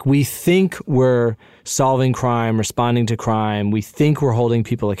better. Like, we think we're solving crime, responding to crime. We think we're holding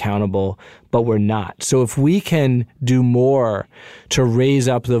people accountable, but we're not. So if we can do more to raise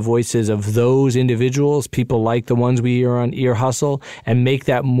up the voices of those individuals, people like the ones we hear on Ear Hustle, and make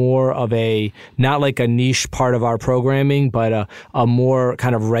that more of a, not like a niche part of our programming, but a more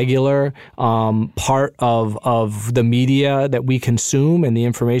kind of regular part of the media that we consume and the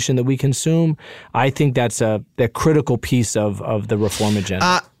information that we consume, I think that's a critical piece of the reform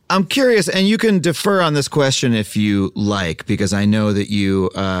agenda. I'm curious, and you can defer on this question if you like, because I know that you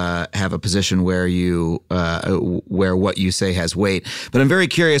have a position where where what you say has weight. But I'm very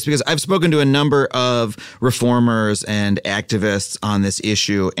curious because I've spoken to a number of reformers and activists on this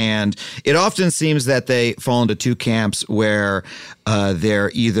issue, and it often seems that they fall into two camps where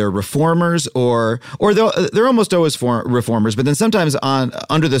they're either reformers or they're almost always reformers. But then sometimes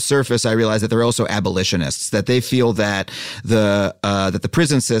under the surface, I realize that they're also abolitionists. That they feel that the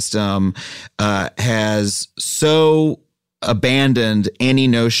prison system has so abandoned any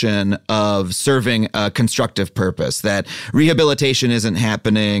notion of serving a constructive purpose, that rehabilitation isn't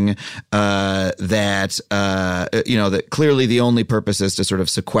happening, that clearly the only purpose is to sort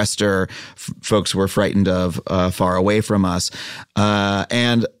of sequester folks we're frightened of far away from us.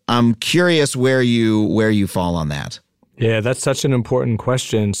 And I'm curious where you fall on that. Yeah, that's such an important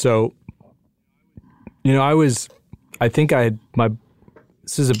question. So,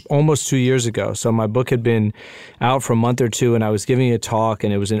 this is almost 2 years ago. So my book had been out for a month or two, and I was giving a talk,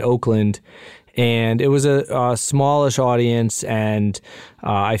 and it was in Oakland, and it was a smallish audience. And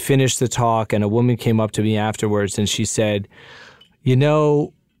I finished the talk, and a woman came up to me afterwards, and she said,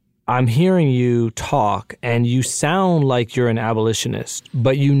 I'm hearing you talk, and you sound like you're an abolitionist,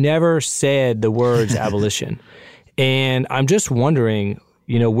 but you never said the words abolition. And I'm just wondering,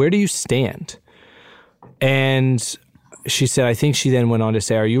 where do you stand? And she said, I think she then went on to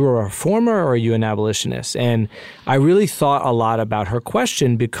say, are you a reformer or are you an abolitionist? And I really thought a lot about her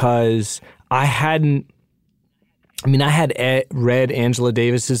question because I had read Angela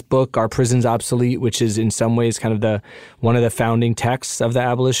Davis's book, Are Prisons Obsolete?, which is in some ways kind of one of the founding texts of the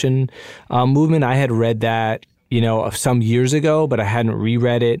abolition movement. I had read that, some years ago, but I hadn't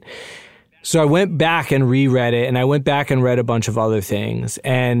reread it. So I went back and reread it, and I went back and read a bunch of other things.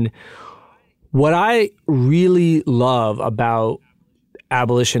 And what I really love about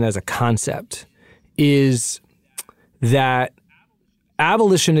abolition as a concept is that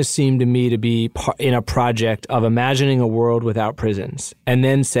abolitionists seem to me to be in a project of imagining a world without prisons and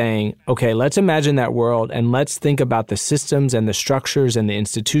then saying, okay, let's imagine that world and let's think about the systems and the structures and the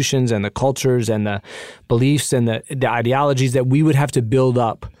institutions and the cultures and the beliefs and the ideologies that we would have to build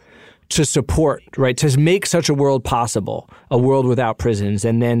up to support, right, to make such a world possible, a world without prisons,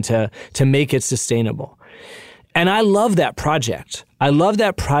 and then to make it sustainable. And I love that project. I love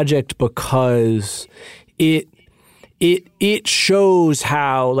that project because it shows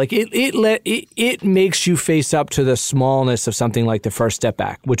how, like, it makes you face up to the smallness of something like the First Step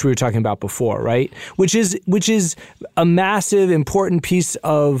Back, which we were talking about before, right? Which is a massive, important piece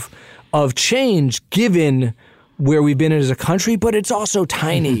of change given where we've been as a country, but it's also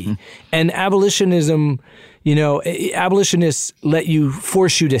tiny. And abolitionism, abolitionists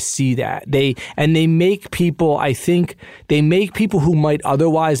force you to see that. They make people, I think, who might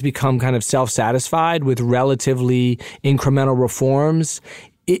otherwise become kind of self-satisfied with relatively incremental reforms,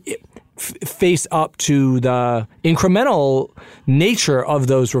 face up to the incremental nature of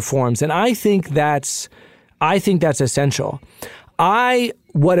those reforms. And I think that's essential.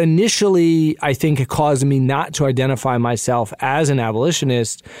 What initially I think caused me not to identify myself as an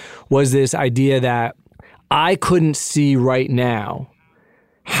abolitionist was this idea that I couldn't see right now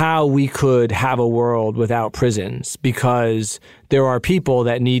how we could have a world without prisons because there are people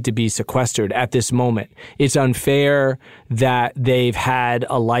that need to be sequestered at this moment. It's unfair that they've had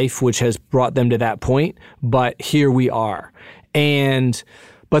a life which has brought them to that point, but here we are.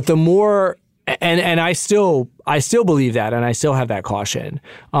 But the more And I still believe that, and I still have that caution.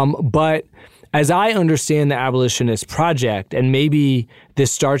 But as I understand the abolitionist project, and maybe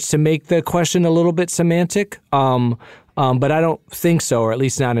this starts to make the question a little bit semantic, but I don't think so, or at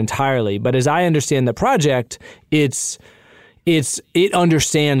least not entirely. But as I understand the project, it it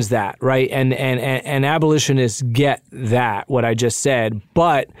understands that, right? And abolitionists get that, what I just said,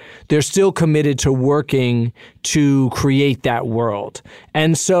 but they're still committed to working to create that world.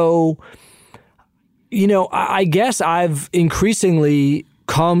 And so, I guess I've increasingly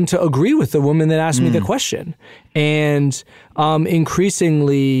come to agree with the woman that asked me the question, and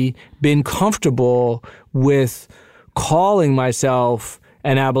increasingly been comfortable with calling myself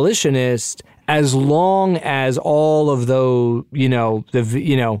an abolitionist, as long as all of those,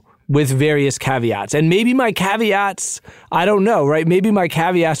 with various caveats. And maybe my caveats, I don't know, right? Maybe my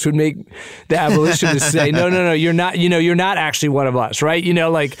caveats would make the abolitionists say, no, you're not, you're not actually one of us, right?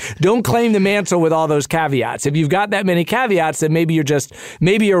 Don't claim the mantle with all those caveats. If you've got that many caveats, then maybe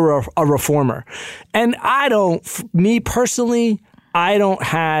you're a reformer. And me personally, I don't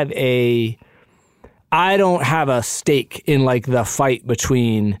have a stake in the fight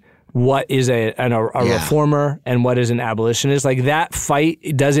between what is a reformer and what is an abolitionist. That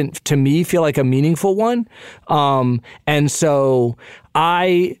fight doesn't, to me, feel like a meaningful one. And so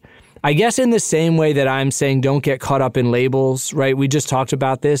I guess in the same way that I'm saying don't get caught up in labels, right? We just talked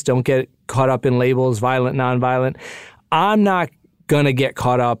about this. Don't get caught up in labels, violent, nonviolent. I'm not going to get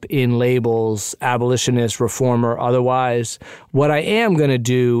caught up in labels, abolitionist, reformer, otherwise. What I am going to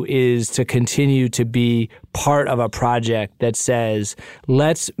do is to continue to be part of a project that says,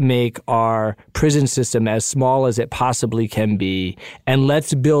 let's make our prison system as small as it possibly can be, and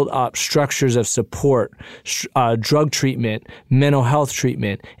let's build up structures of support, drug treatment, mental health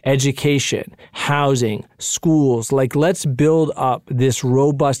treatment, education, housing, schools. Let's build up this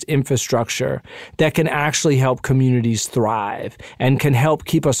robust infrastructure that can actually help communities thrive and can help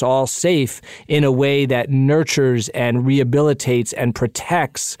keep us all safe in a way that nurtures and rehabilitates and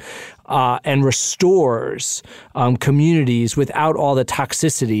protects and restores communities without all the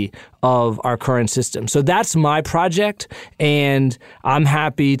toxicity of our current system. So that's my project, and I'm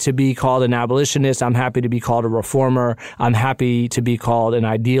happy to be called an abolitionist. I'm happy to be called a reformer. I'm happy to be called an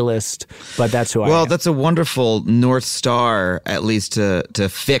idealist, but that's who I am. Well, that's a wonderful North Star, at least to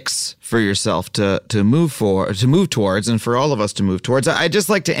fix for yourself, to move towards, and for all of us to move towards. I'd just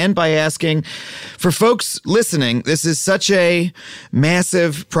like to end by asking, for folks listening, this is such a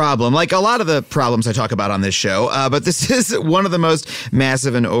massive problem, like a lot of the problems I talk about on this show, but this is one of the most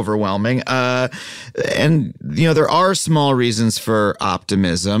massive and overwhelming. And, there are small reasons for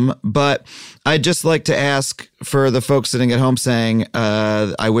optimism, but I'd just like to ask, for the folks sitting at home saying,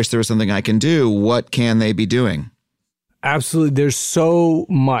 I wish there was something I can do, what can they be doing? Absolutely. There's so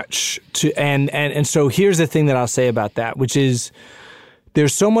much to, and so here's the thing that I'll say about that, which is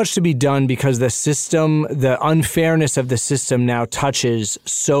there's so much to be done because the system, the unfairness of the system now touches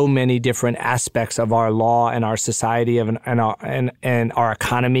so many different aspects of our law and our society and our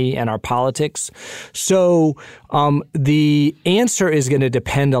economy and our politics. So the answer is going to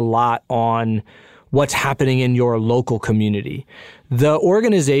depend a lot on what's happening in your local community. The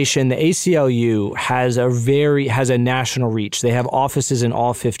organization, the ACLU, has a national reach. They have offices in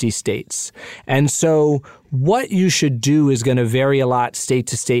all 50 states. And so what you should do is going to vary a lot state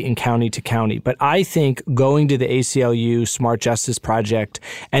to state and county to county. But I think going to the ACLU Smart Justice Project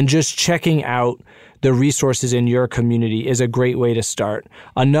and just checking out the resources in your community is a great way to start.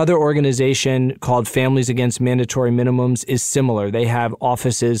 Another organization called Families Against Mandatory Minimums is similar. They have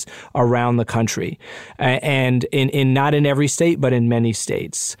offices around the country, and in not in every state, but in many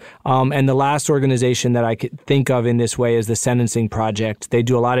states. And the last organization that I could think of in this way is the Sentencing Project. They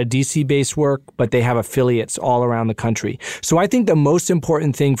do a lot of DC-based work, but they have affiliates all around the country. So I think the most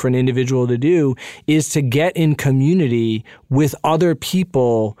important thing for an individual to do is to get in community with other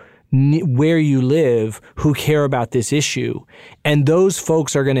people where you live who care about this issue. And those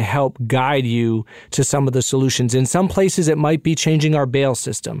folks are going to help guide you to some of the solutions. In some places, it might be changing our bail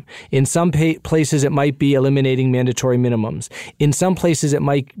system. In some places, it might be eliminating mandatory minimums. In some places, it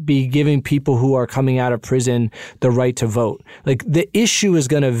might be giving people who are coming out of prison the right to vote. The issue is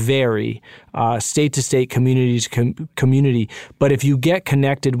going to vary state to state, community to community. But if you get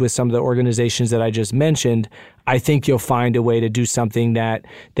connected with some of the organizations that I just mentioned, I think you'll find a way to do something that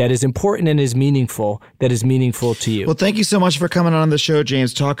is important and is meaningful to you. Well, thank you so much for coming on the show,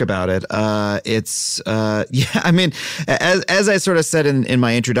 James. Talk about it. As I sort of said in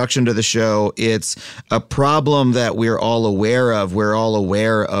my introduction to the show, it's a problem that we're all aware of. We're all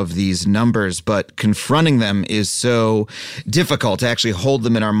aware of these numbers, but confronting them is so difficult to actually hold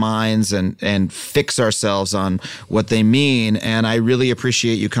them in our minds and fix ourselves on what they mean. And I really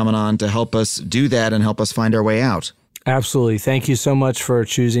appreciate you coming on to help us do that and help us find our way out. Absolutely. Thank you so much for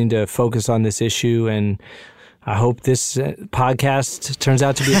choosing to focus on this issue. And I hope this podcast turns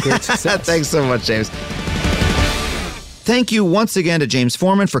out to be a great success. Thanks so much, James. Thank you once again to James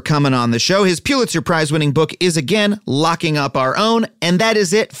Forman for coming on the show. His Pulitzer Prize-winning book is again Locking Up Our Own. And that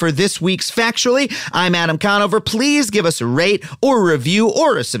is it for this week's Factually. I'm Adam Conover. Please give us a rate or review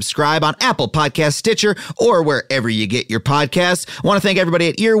or a subscribe on Apple Podcasts, Stitcher, or wherever you get your podcasts. I want to thank everybody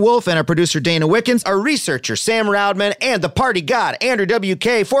at Earwolf and our producer Dana Wickens, our researcher Sam Roudman, and the party god Andrew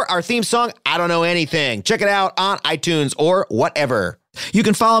WK for our theme song, I Don't Know Anything. Check it out on iTunes or whatever. You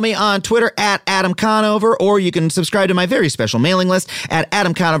can follow me on Twitter at Adam Conover, or you can subscribe to my very special mailing list at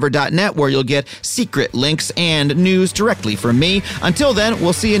adamconover.net, where you'll get secret links and news directly from me. Until then,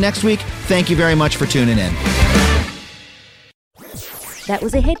 we'll see you next week. Thank you very much for tuning in. That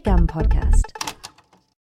was a HeadGum podcast.